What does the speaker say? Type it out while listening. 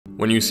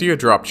When you see a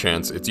drop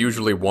chance, it's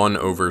usually 1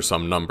 over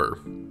some number.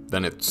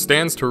 Then it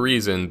stands to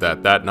reason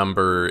that that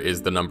number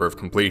is the number of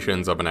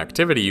completions of an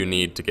activity you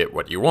need to get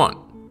what you want,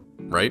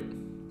 right?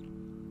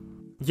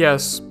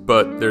 Yes,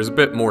 but there's a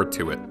bit more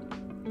to it.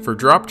 For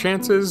drop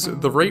chances,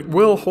 the rate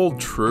will hold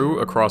true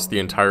across the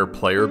entire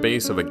player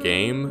base of a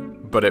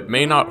game, but it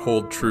may not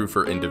hold true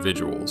for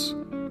individuals.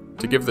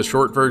 To give the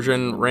short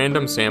version,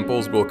 random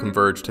samples will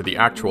converge to the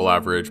actual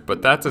average,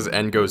 but that's as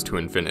n goes to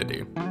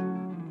infinity.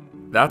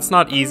 That's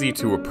not easy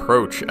to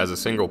approach as a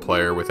single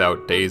player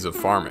without days of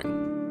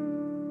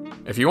farming.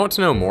 If you want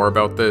to know more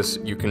about this,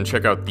 you can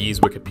check out these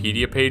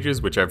Wikipedia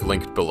pages, which I've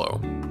linked below.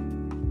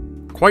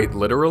 Quite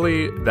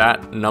literally,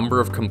 that number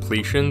of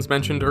completions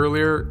mentioned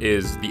earlier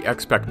is the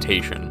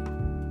expectation.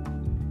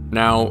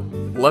 Now,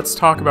 let's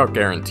talk about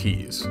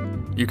guarantees.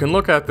 You can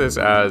look at this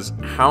as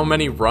how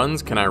many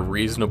runs can I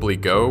reasonably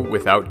go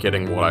without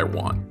getting what I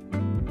want.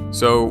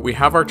 So we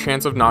have our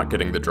chance of not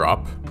getting the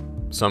drop,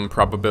 some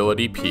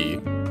probability p,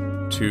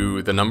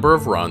 to the number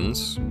of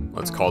runs,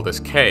 let's call this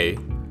k,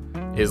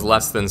 is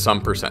less than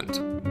some percent.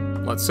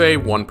 Let's say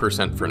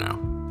 1% for now.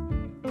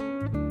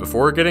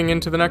 Before getting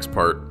into the next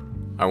part,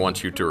 I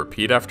want you to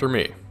repeat after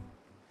me.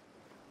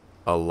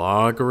 A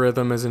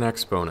logarithm is an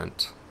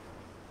exponent.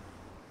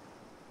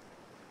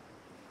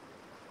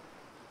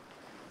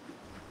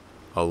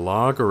 A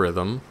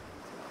logarithm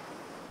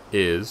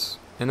is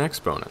an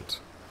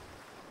exponent.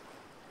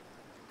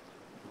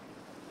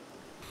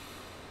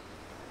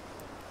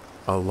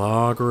 A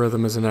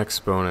logarithm is an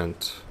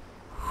exponent.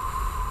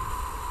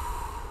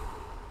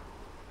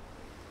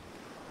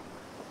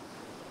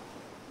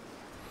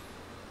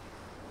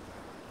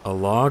 A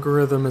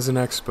logarithm is an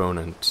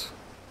exponent.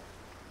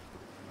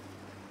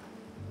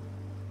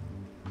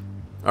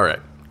 Alright,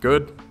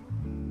 good?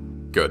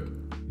 Good.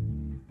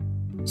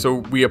 So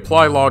we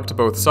apply log to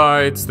both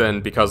sides,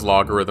 then because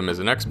logarithm is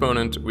an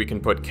exponent, we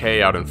can put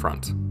k out in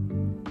front.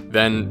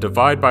 Then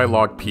divide by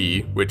log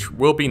p, which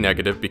will be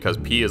negative because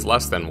p is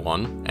less than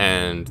 1,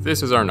 and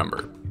this is our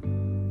number.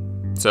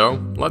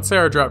 So, let's say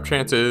our drop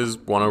chance is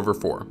 1 over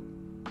 4.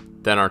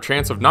 Then our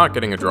chance of not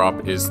getting a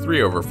drop is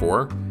 3 over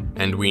 4,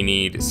 and we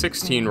need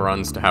 16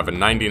 runs to have a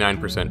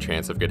 99%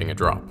 chance of getting a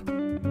drop.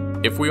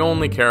 If we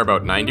only care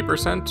about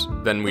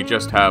 90%, then we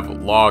just have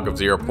log of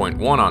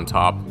 0.1 on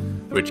top,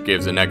 which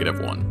gives a negative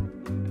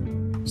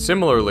 1.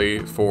 Similarly,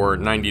 for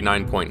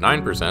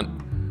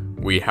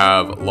 99.9%, we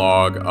have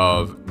log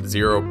of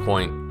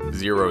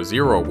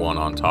 0.001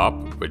 on top,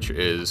 which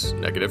is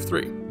negative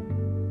 3.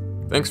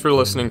 Thanks for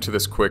listening to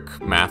this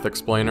quick math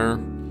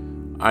explainer.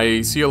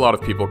 I see a lot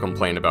of people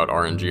complain about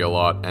RNG a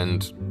lot,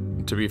 and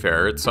to be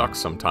fair, it sucks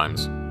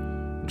sometimes.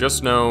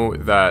 Just know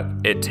that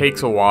it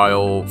takes a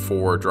while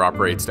for drop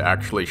rates to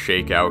actually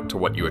shake out to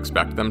what you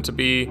expect them to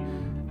be,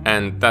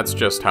 and that's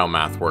just how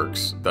math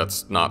works.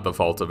 That's not the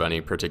fault of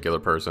any particular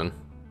person.